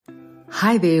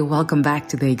Hi there, welcome back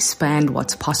to the Expand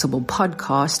What's Possible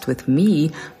podcast with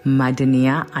me,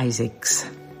 Madania Isaacs.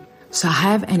 So I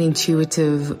have an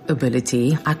intuitive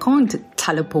ability. I can't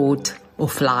teleport or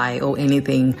fly or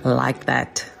anything like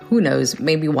that. Who knows,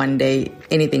 maybe one day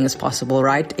anything is possible,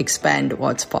 right? Expand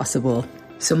what's possible.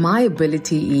 So my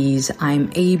ability is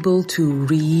I'm able to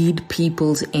read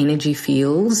people's energy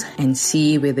fields and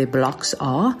see where their blocks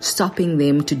are, stopping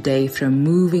them today from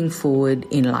moving forward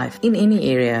in life, in any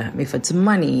area. If it's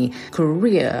money,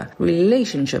 career,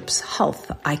 relationships,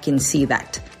 health, I can see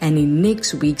that. And in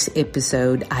next week's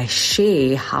episode, I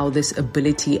share how this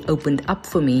ability opened up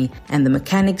for me and the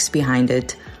mechanics behind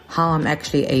it, how I'm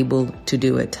actually able to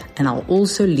do it. And I'll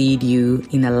also lead you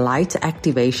in a light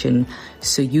activation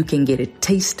so you can get a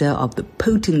taster of the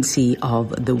potency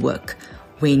of the work.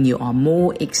 When you are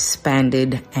more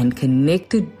expanded and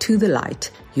connected to the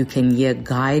light, you can hear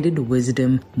guided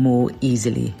wisdom more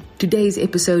easily. Today's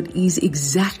episode is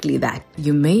exactly that.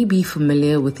 You may be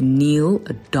familiar with Neale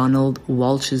Donald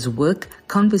Walsch's work,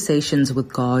 Conversations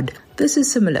with God. This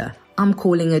is similar. I'm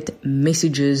calling it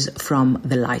Messages from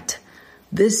the Light.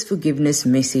 This forgiveness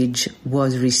message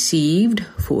was received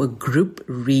for a group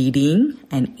reading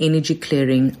and energy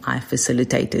clearing I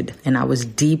facilitated. And I was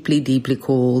deeply, deeply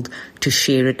called to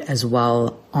share it as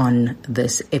well on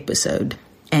this episode.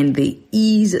 And there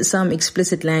is some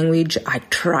explicit language. I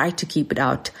tried to keep it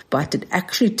out, but it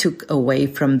actually took away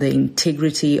from the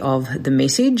integrity of the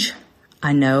message.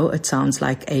 I know it sounds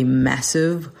like a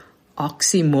massive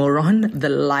oxymoron, the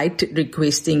light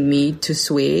requesting me to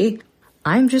swear.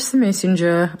 I'm just the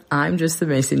messenger.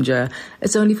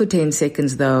 It's only for 10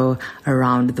 seconds though,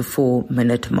 around the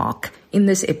 4-minute mark. In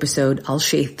this episode, I'll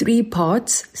share 3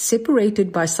 parts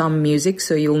separated by some music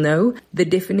so you'll know the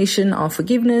definition of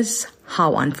forgiveness,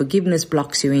 how unforgiveness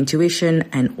blocks your intuition,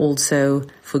 and also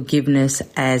forgiveness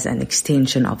as an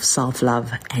extension of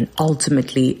self-love and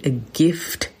ultimately a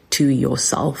gift to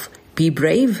yourself. Be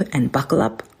brave and buckle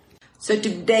up. So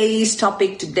today's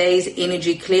topic, today's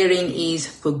energy clearing is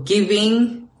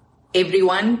forgiving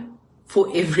everyone for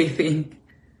everything.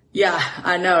 Yeah,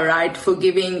 I know, right?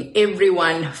 Forgiving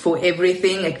everyone for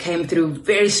everything. It came through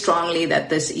very strongly that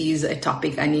this is a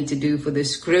topic I need to do for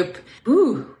this group.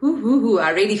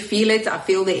 I really feel it. I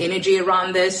feel the energy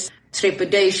around this.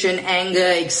 Trepidation, anger,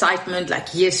 excitement, like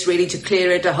yes, ready to clear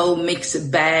it, a whole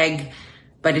mixed bag.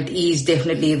 But it is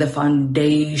definitely the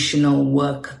foundational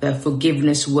work, the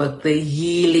forgiveness work, the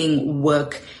healing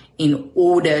work in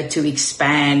order to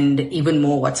expand even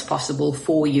more what's possible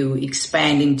for you,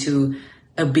 expand into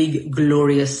a big,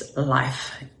 glorious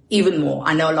life. Even more.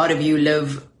 I know a lot of you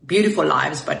live beautiful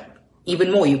lives, but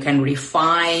even more, you can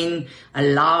refine,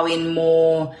 allow in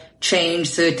more,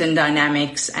 change certain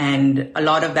dynamics. And a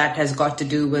lot of that has got to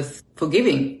do with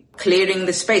forgiving. Clearing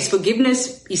the space.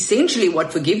 Forgiveness, essentially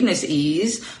what forgiveness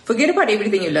is, forget about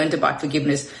everything you learned about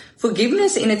forgiveness.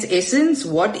 Forgiveness in its essence,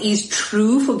 what is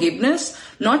true forgiveness?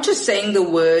 Not just saying the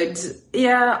words,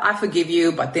 yeah, I forgive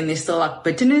you, but then there's still like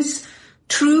bitterness.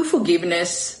 True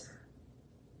forgiveness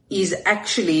is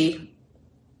actually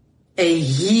a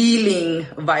healing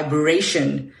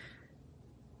vibration.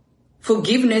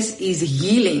 Forgiveness is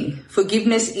healing.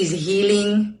 Forgiveness is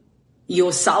healing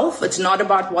yourself. It's not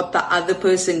about what the other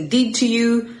person did to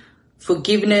you.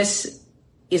 Forgiveness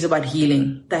is about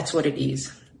healing. That's what it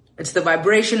is. It's the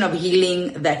vibration of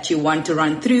healing that you want to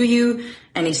run through you.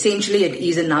 And essentially it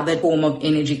is another form of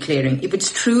energy clearing. If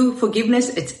it's true forgiveness,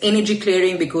 it's energy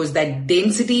clearing because that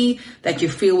density that you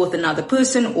feel with another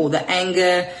person or the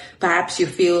anger perhaps you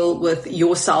feel with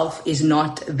yourself is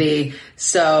not there.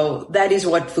 So that is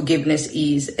what forgiveness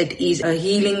is. It is a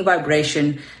healing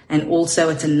vibration, and also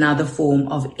it's another form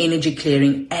of energy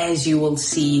clearing, as you will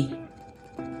see.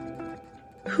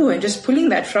 And just pulling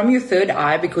that from your third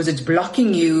eye because it's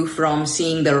blocking you from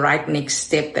seeing the right next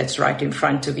step that's right in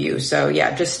front of you. So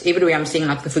yeah, just everywhere I'm seeing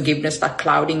like the forgiveness, like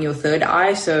clouding your third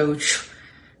eye. So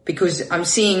because I'm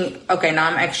seeing, okay, now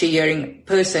I'm actually hearing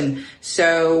person.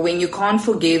 So when you can't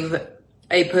forgive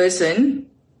a person,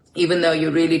 even though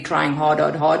you're really trying hard,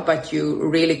 but you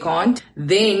really can't,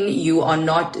 then you are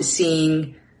not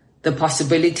seeing the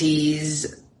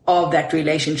possibilities of that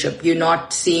relationship. You're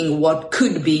not seeing what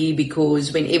could be,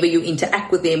 because whenever you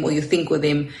interact with them or you think with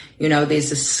them, you know,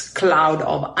 there's this cloud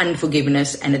of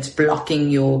unforgiveness and it's blocking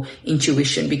your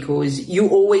intuition because you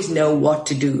always know what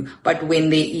to do. But when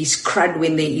there is crud,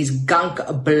 when there is gunk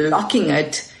blocking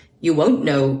it, you won't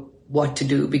know what to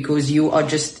do, because you are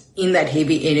just in that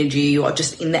heavy energy. You are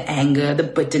just in the anger, the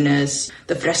bitterness,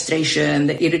 the frustration,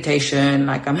 the irritation.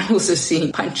 Like, I'm also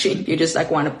seeing punching. You just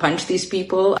like want to punch these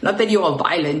people. Not that you are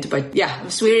violent, but yeah, I'm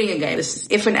swearing again. This is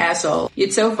effing asshole.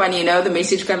 It's so funny, you know, the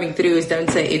message coming through is don't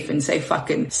say effing, say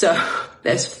fucking. So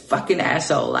that's fucking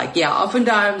asshole. Like, yeah,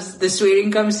 oftentimes the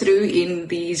swearing comes through in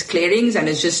these clearings and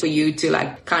it's just for you to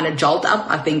like kind of jolt up.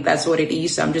 I think that's what it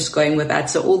is. So I'm just going with that.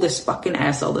 So all this fucking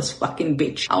asshole, this fucking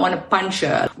bitch, I want to punch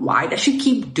her. Why does she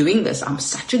keep doing this? I'm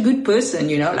such a good person,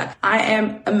 you know, like I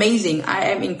am amazing. I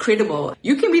am incredible.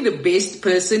 You can be the best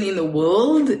person in the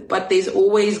world, but there's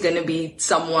always going to be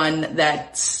someone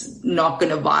that's not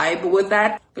going to vibe with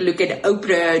that. Look at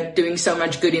Oprah doing so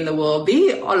much good in the world.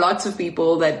 There are lots of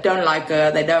people that don't like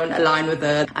her, they don't align with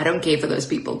her. I don't care for those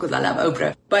people because I love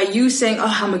Oprah. But you saying, oh,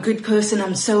 I'm a good person,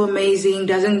 I'm so amazing,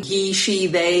 doesn't he, she,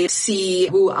 they see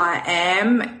who I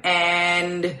am?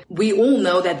 And we all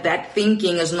know that that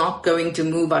thinking is not going to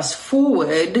move us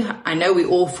forward. I know we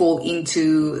all fall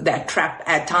into that trap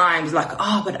at times, like,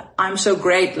 oh, but I'm so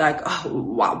great. Like, oh,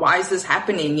 why is this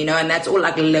happening? You know, and that's all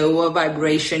like lower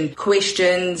vibration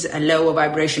questions, a lower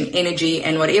vibration energy,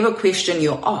 and whatever question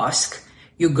you ask,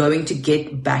 you're going to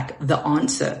get back the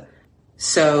answer.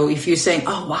 So if you're saying,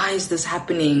 oh, why is this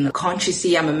happening? Can't you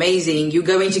see I'm amazing? You're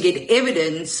going to get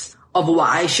evidence of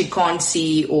why she can't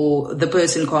see, or the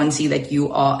person can't see that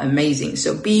you are amazing.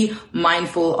 So be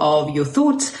mindful of your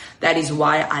thoughts. That is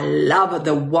why I love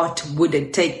the what would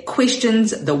it take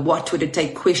questions. The what would it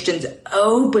take questions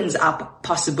opens up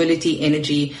possibility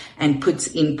energy and puts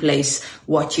in place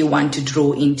what you want to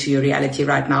draw into your reality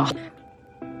right now.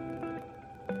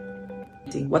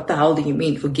 What the hell do you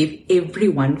mean? Forgive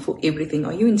everyone for everything.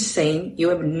 Are you insane? You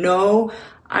have no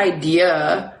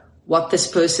idea what this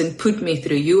person put me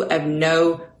through. You have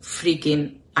no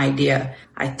freaking idea.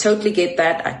 I totally get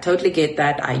that. I totally get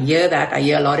that. I hear that. I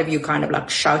hear a lot of you kind of like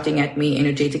shouting at me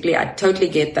energetically. I totally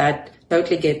get that.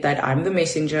 Totally get that. I'm the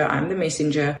messenger. I'm the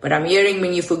messenger. But I'm hearing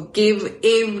when you forgive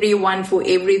everyone for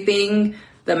everything,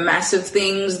 the massive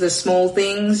things, the small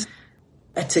things,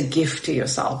 it's a gift to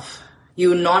yourself.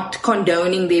 You're not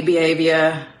condoning their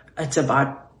behavior. It's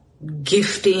about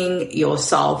gifting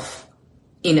yourself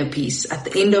inner peace. At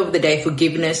the end of the day,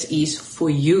 forgiveness is for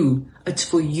you. It's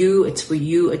for you. It's for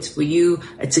you. It's for you.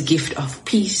 It's a gift of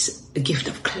peace, a gift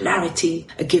of clarity,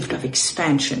 a gift of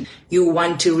expansion. You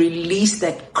want to release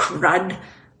that crud,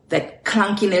 that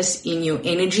clunkiness in your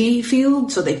energy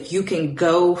field so that you can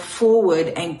go forward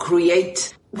and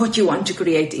create what you want to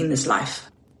create in this life.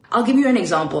 I'll give you an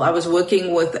example. I was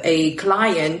working with a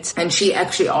client and she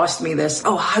actually asked me this,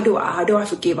 oh, how do I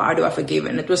forgive? How do I forgive?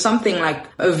 And it was something like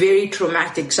a very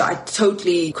traumatic. So I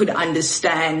totally could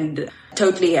understand,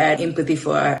 totally had empathy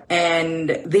for her. And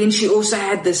then she also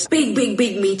had this big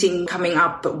meeting coming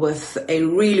up with a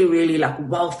really like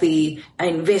wealthy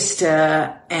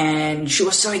investor. And she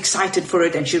was so excited for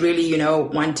it. And she really, you know,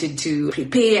 wanted to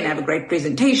prepare and have a great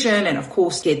presentation and of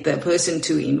course get the person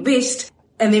to invest.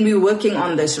 And then we were working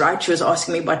on this, right? She was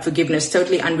asking me about forgiveness,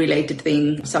 totally unrelated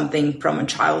thing, something from her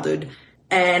childhood.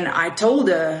 And I told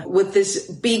her, with this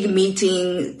big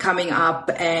meeting coming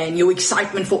up and your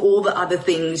excitement for all the other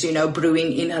things, you know,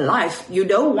 brewing in her life, you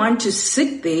don't want to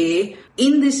sit there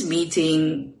in this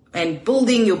meeting and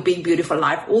building your big, beautiful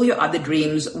life, all your other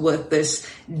dreams with this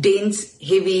dense,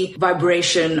 heavy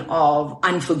vibration of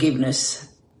unforgiveness.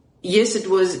 Yes, it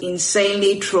was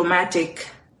insanely traumatic.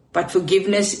 But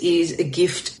forgiveness is a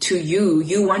gift to you.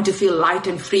 You want to feel light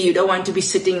and free. You don't want to be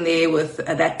sitting there with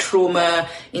that trauma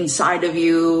inside of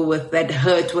you, with that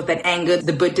hurt, with that anger,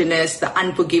 the bitterness, the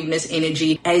unforgiveness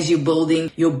energy as you're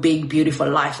building your big, beautiful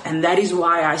life. And that is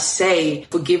why I say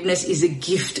forgiveness is a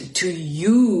gift to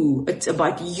you. It's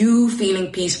about you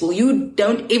feeling peaceful. You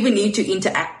don't ever need to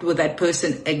interact with that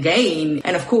person again.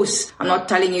 And of course, I'm not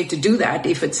telling you to do that.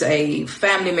 If it's a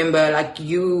family member, like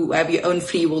you have your own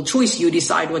free will choice, you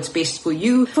decide what's best for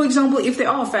you. For example, if they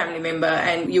are a family member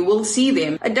and you will see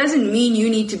them, it doesn't mean you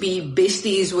need to be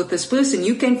besties with this person.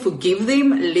 You can forgive them,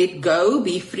 let go,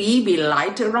 be free, be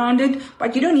light around it,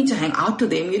 but you don't need to hang out with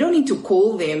them. You don't need to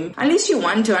call them unless you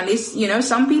want to, unless, you know,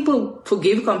 some people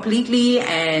forgive completely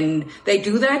and they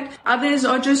do that. Others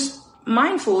are just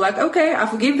mindful, like, okay, I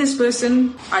forgive this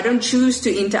person. I don't choose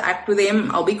to interact with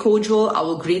them. I'll be cordial. I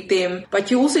will greet them.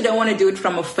 But you also don't want to do it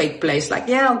from a fake place. Like,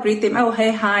 yeah, I'll greet them. Oh,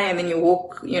 hey, hi. And then you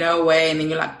walk, you know, away and then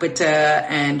you're like bitter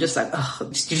and just like, oh,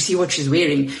 do you see what she's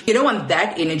wearing? You don't want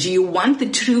that energy. You want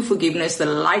the true forgiveness, the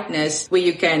lightness where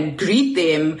you can greet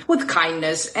them with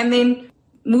kindness and then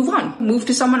move on, move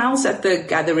to someone else at the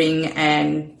gathering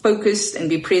and focus and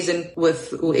be present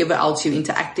with whoever else you're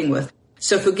interacting with.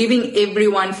 So forgiving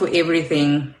everyone for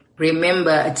everything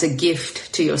Remember, it's a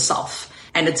gift to yourself.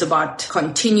 And it's about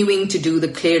continuing to do the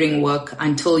clearing work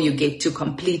until you get to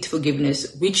complete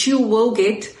forgiveness, which you will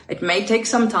get. It may take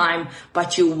some time,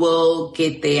 but you will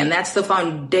get there. And that's the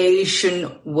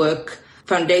foundation work,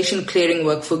 foundation clearing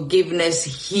work, forgiveness,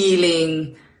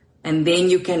 healing. And then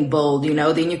you can build,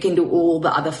 then you can do all the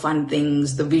other fun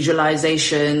things, the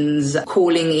visualizations,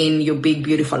 calling in your big,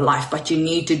 beautiful life. But you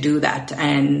need to do that.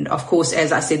 And of course,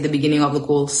 as I said at the beginning of the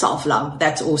call, self-love.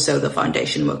 That's also the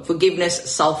foundation work. Forgiveness,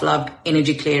 self-love,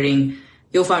 energy clearing,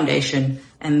 your foundation.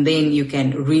 And then you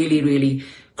can really, really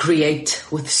create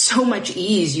with so much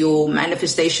ease. Your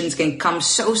manifestations can come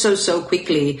so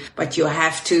quickly, but you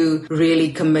have to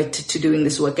really commit to doing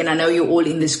this work. And I know you're all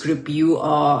in this group. You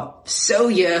are so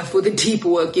here for the deep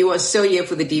work. You are so here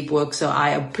for the deep work. So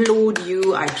I applaud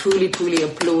you. I truly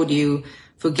applaud you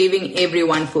for giving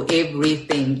everyone for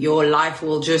everything. Your life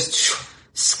will just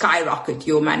skyrocket.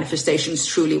 Your manifestations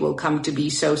truly will come to be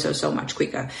so much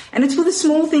quicker. And it's for the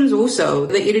small things also,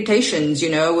 the irritations,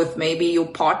 with maybe your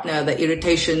partner, the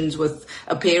irritations with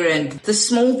a parent, the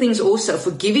small things also,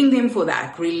 forgiving them for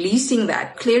that, releasing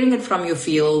that, clearing it from your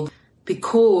field,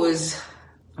 because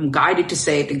I'm guided to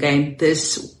say it again,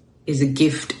 this is a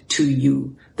gift to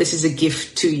you. This is a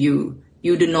gift to you.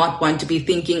 You do not want to be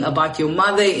thinking about your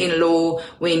mother-in-law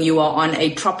when you are on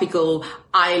a tropical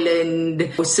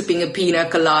island or sipping a pina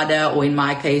colada, or in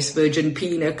my case, virgin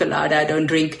pina colada. I don't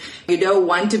drink. You don't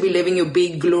want to be living your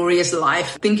big, glorious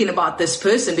life thinking about this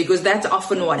person, because that's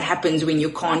often what happens when you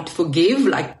can't forgive,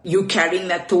 like you carrying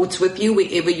that thoughts with you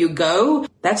wherever you go.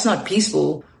 That's not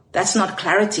peaceful. That's not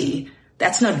clarity.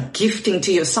 That's not gifting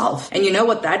to yourself. And you know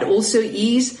what that also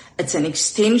is? It's an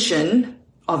extension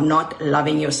of not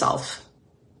loving yourself.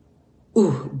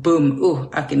 Ooh, boom. Ooh,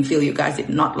 I can feel you guys did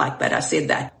not like that I said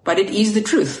that. But it is the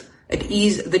truth. It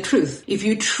is the truth. If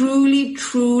you truly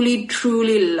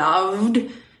loved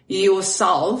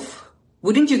yourself,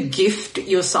 wouldn't you gift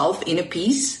yourself inner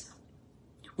peace?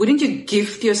 Wouldn't you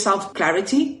gift yourself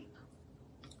clarity?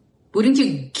 Wouldn't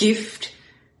you gift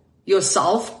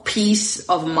yourself peace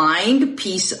of mind,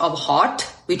 peace of heart,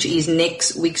 which is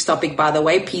next week's topic, by the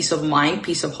way, peace of mind,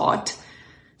 peace of heart.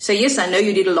 So yes, I know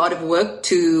you did a lot of work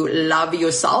to love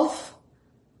yourself,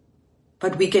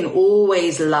 but we can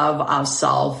always love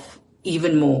ourselves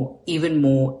even more.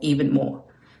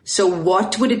 So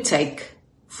what would it take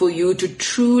for you to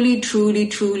truly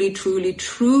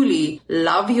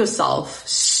love yourself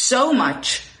so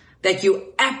much that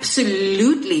you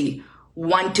absolutely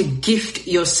want to gift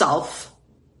yourself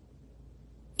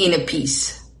inner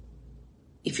peace?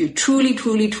 If you truly,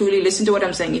 listen to what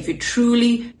I'm saying, if you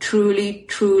truly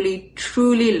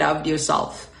loved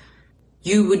yourself,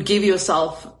 you would give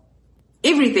yourself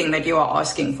everything that you are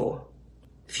asking for.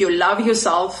 If you love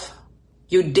yourself,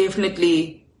 you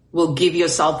definitely will give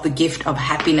yourself the gift of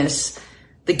happiness,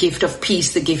 the gift of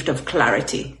peace, the gift of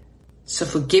clarity. So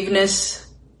forgiveness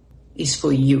is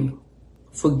for you.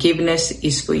 Forgiveness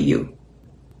is for you.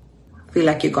 I feel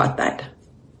like you got that.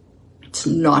 It's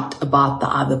not about the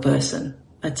other person.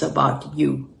 It's about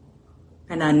you.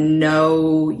 And I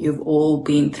know you've all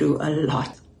been through a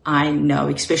lot. I know,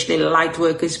 especially light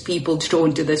workers, people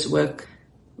drawn to this work.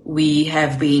 We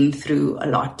have been through a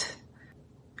lot.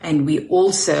 And we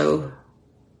also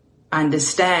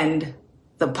understand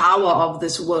the power of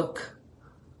this work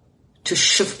to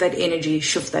shift that energy,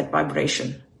 shift that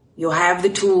vibration. You have the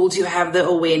tools, you have the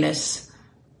awareness.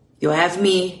 You have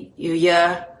me, you're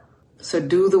here. So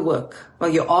do the work. Well,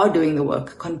 you are doing the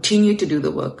work. Continue to do the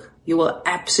work. You will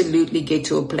absolutely get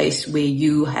to a place where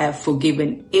you have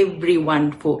forgiven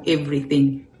everyone for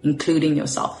everything, including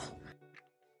yourself.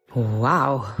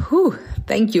 Wow. Whew.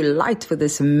 Thank you, Light, for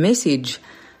this message.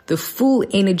 The full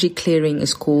energy clearing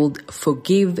is called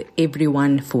Forgive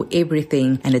Everyone for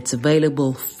Everything, and it's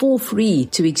available for free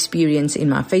to experience in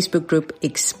my Facebook group,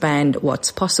 Expand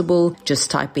What's Possible. Just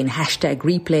type in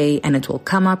 #replay and it will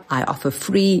come up. I offer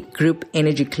free group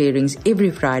energy clearings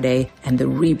every Friday, and the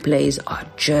replays are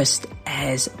just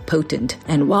as potent.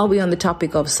 And while we're on the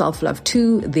topic of self-love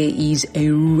too, there is a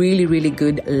really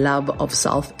good love of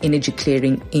self energy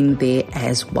clearing in there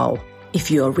as well. If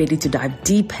you are ready to dive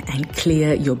deep and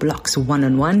clear your blocks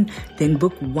one-on-one, then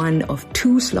book one of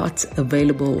 2 slots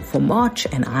available for March,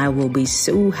 and I will be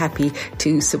so happy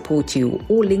to support you.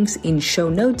 All links in show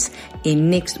notes. In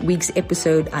next week's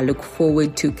episode, I look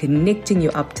forward to connecting you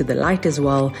up to the light as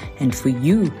well, and for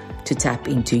you to tap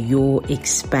into your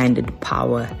expanded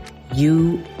power.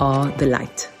 You are the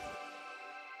light.